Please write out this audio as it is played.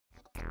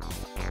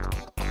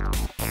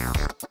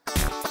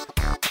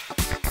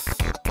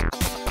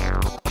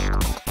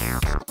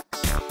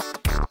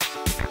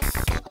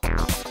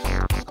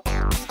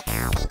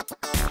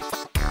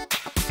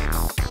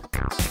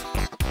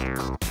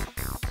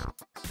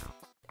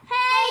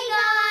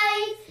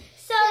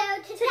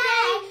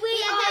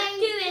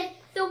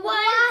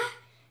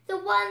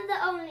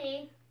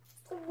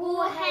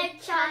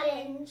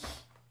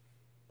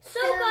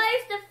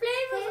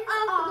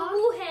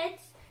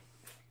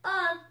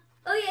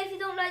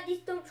like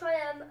these, don't try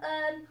them.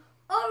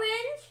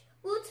 Orange,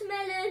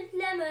 watermelon,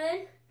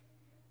 lemon,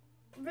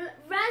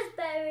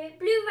 raspberry,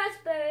 blue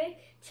raspberry,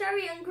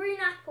 cherry and green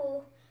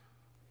apple.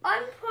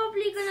 I'm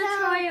probably going to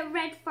try a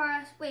red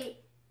first. Wait,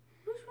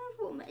 which one's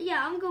watermelon?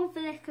 Yeah, I'm going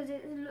for this because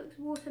it looks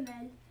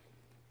watermelon.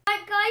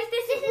 Right guys,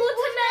 this is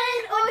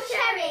watermelon or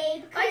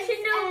cherry. I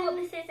should know what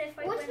this is if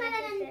I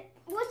watermelon and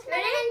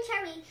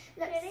cherry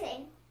look the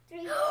same.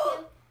 3, 2,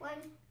 1.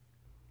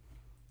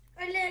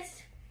 And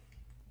let's.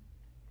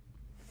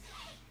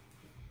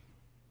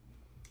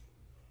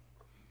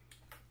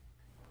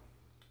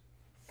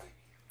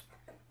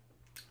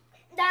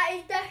 That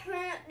is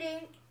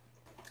definitely.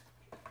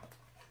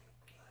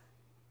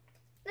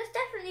 That's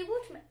definitely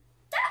watermelon.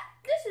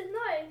 This is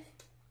nice.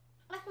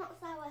 That's not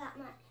sour that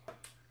much.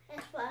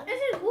 This one.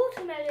 This is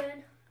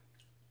watermelon.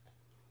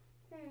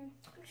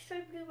 Let's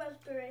try blue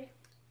raspberry.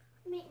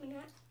 Make me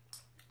not.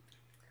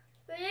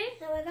 Ready?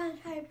 So we're going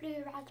to try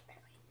blue raspberry.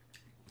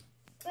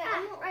 Wait,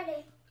 I'm not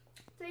ready.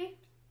 3.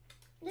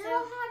 No,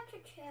 hard to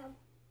chill.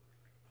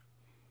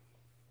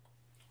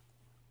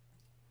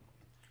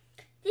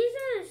 These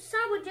are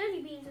sour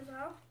jelly beans as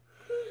well.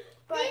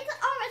 But these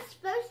are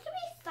supposed to be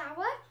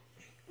sour,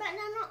 but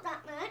they're not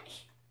that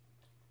much.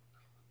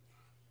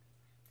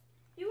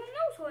 You want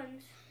those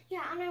ones?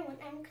 Yeah, and I want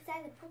them because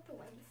they're the proper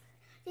ones.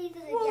 These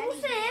are the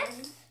what's jelly this?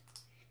 ones.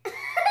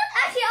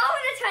 Actually, I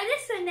want to try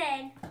this one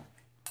then.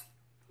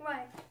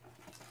 Right.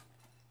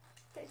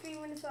 Get green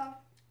one as well.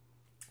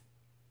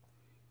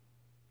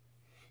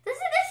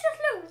 Doesn't this just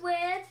look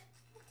weird?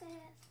 It's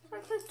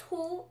like a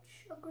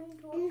torch, a green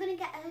torch. I'm going to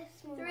get a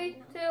small 3,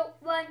 one 2, now.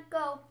 1,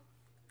 go.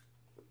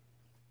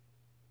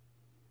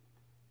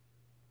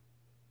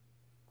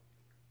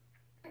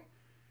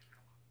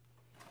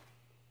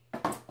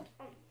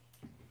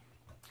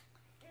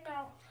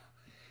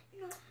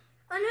 No.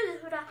 I knew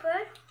this would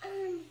happen.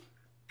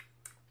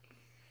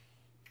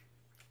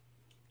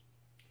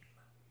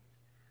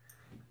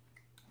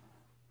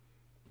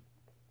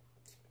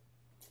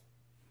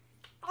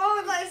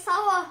 Oh, that is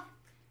sour.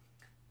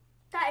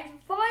 That is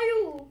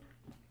vile.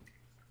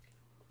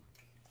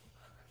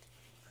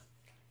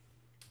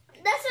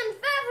 That's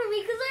unfair for me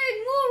because I had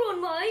more on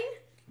mine.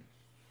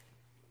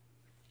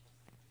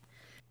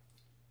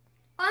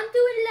 I'm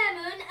doing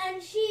lemon and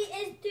she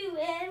is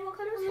doing, what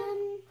kind of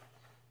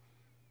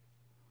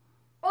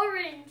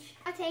orange.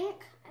 I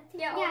think.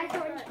 Yeah, it's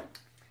orange. orange.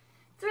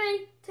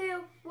 3,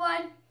 2,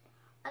 1.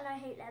 And I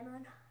hate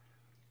lemon.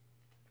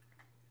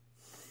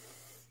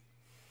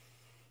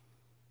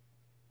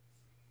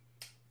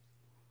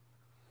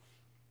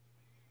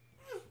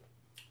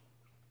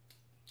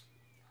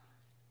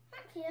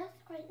 Actually,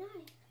 that's quite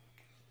nice.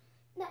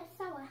 That's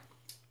sour.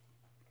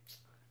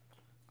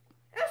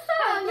 It's sour,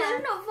 Oh, but yeah.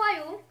 it's not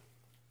vile.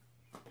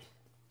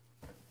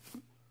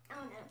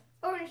 Oh no.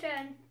 Orange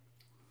then.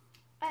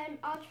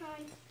 I'll try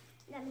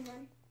lemon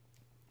one.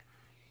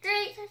 3.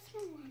 It's a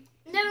small one.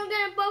 Then we're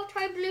going to both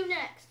try blue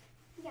next.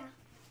 Yeah.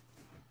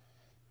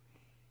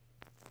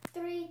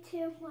 3,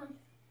 2, 1.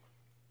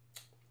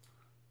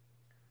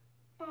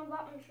 Oh, that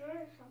one's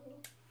really sour.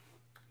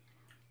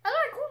 I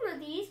like all of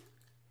these.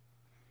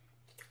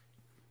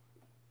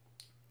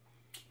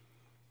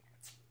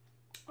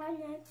 I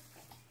know.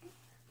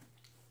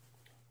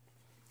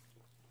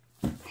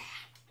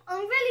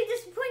 I'm really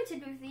disappointed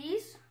with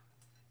these.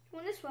 You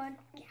want this one?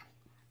 Yeah.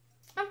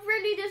 I'm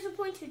really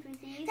disappointed with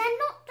these. They're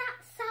not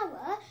that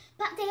sour,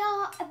 but they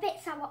are a bit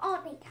sour,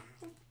 aren't they, Kat?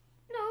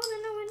 No,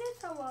 they're nowhere near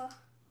sour.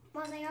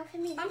 Well, they are for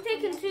me. I'm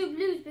taking 2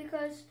 blues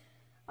because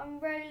I'm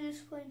really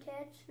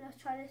disappointed. Let's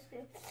try this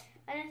too.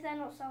 And if they're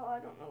not sour, I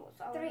don't know what's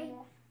sour 3,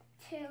 anymore.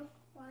 2,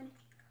 1.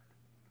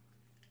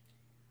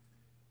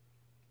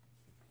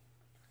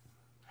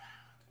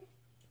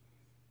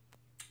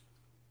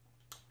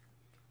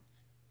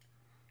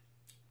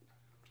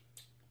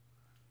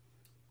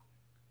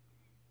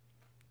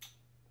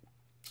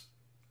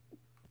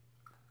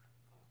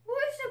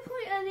 What is the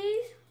point of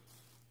these?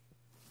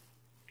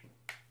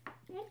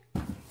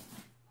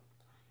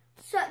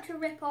 Such a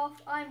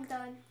rip-off. I'm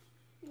done.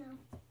 No.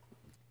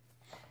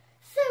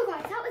 So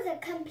guys, that was a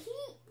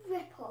complete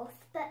rip-off,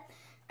 but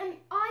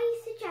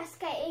I suggest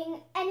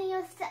getting any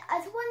of the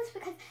other ones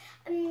because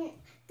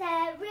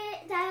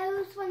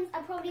those ones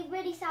are probably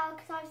really sour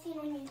because I've seen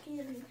on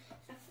YouTube and stuff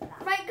like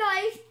that. Right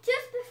guys,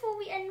 just before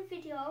we end the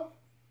video,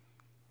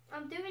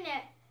 I'm doing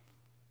it.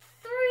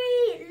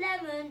 3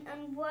 lemon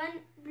and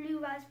 1 blue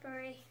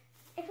raspberry.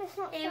 If it's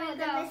not Here we sour, go.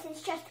 then this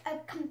is just a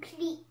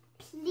complete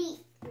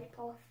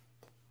rip-off.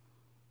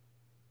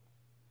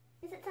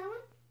 Is it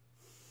sour?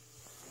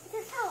 Is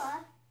it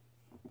sour?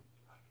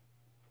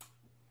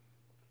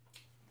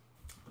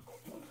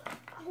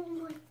 Oh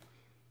my.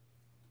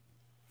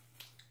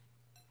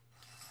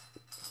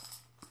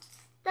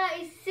 That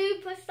is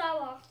super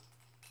sour.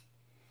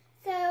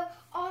 So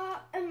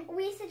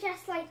we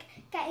suggest like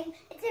getting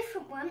a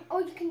different one,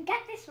 or you can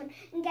get this one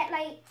and get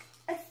like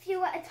a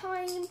few at a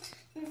time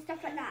and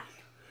stuff like that.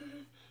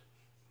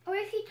 Or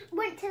if you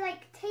want to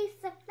like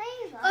taste the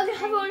flavour. Okay,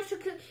 I want to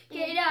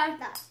get it out.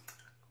 That.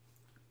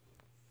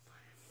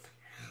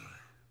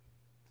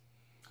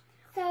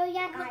 So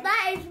yeah, But guys.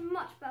 that is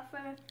much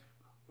better.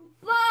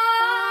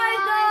 Bye, Bye,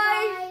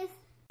 guys. guys.